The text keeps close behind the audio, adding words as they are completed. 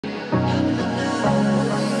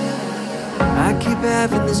keep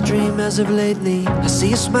having this dream as of lately. I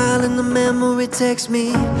see a smile in the memory text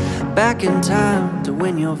me back in time to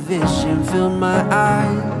when your vision filled my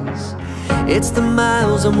eyes. It's the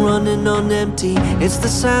miles I'm running on empty. It's the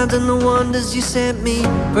signs and the wonders you sent me,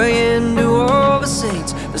 praying to all the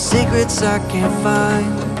saints, the secrets I can't find.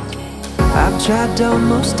 I've tried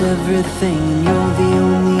almost everything, and you're the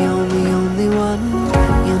only one,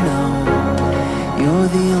 you know. You're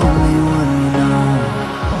the only one, you know.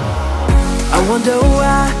 I wonder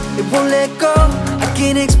why it won't let go. I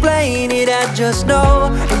can't explain it, I just know.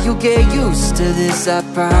 And you'll get used to this, I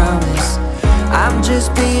promise. I'm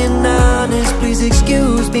just being honest, please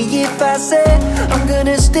excuse me if I say I'm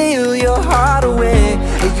gonna steal your heart away.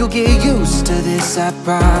 And you'll get used to this, I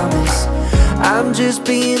promise. I'm just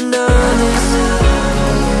being honest.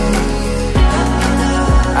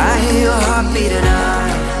 I hear your heart beating out.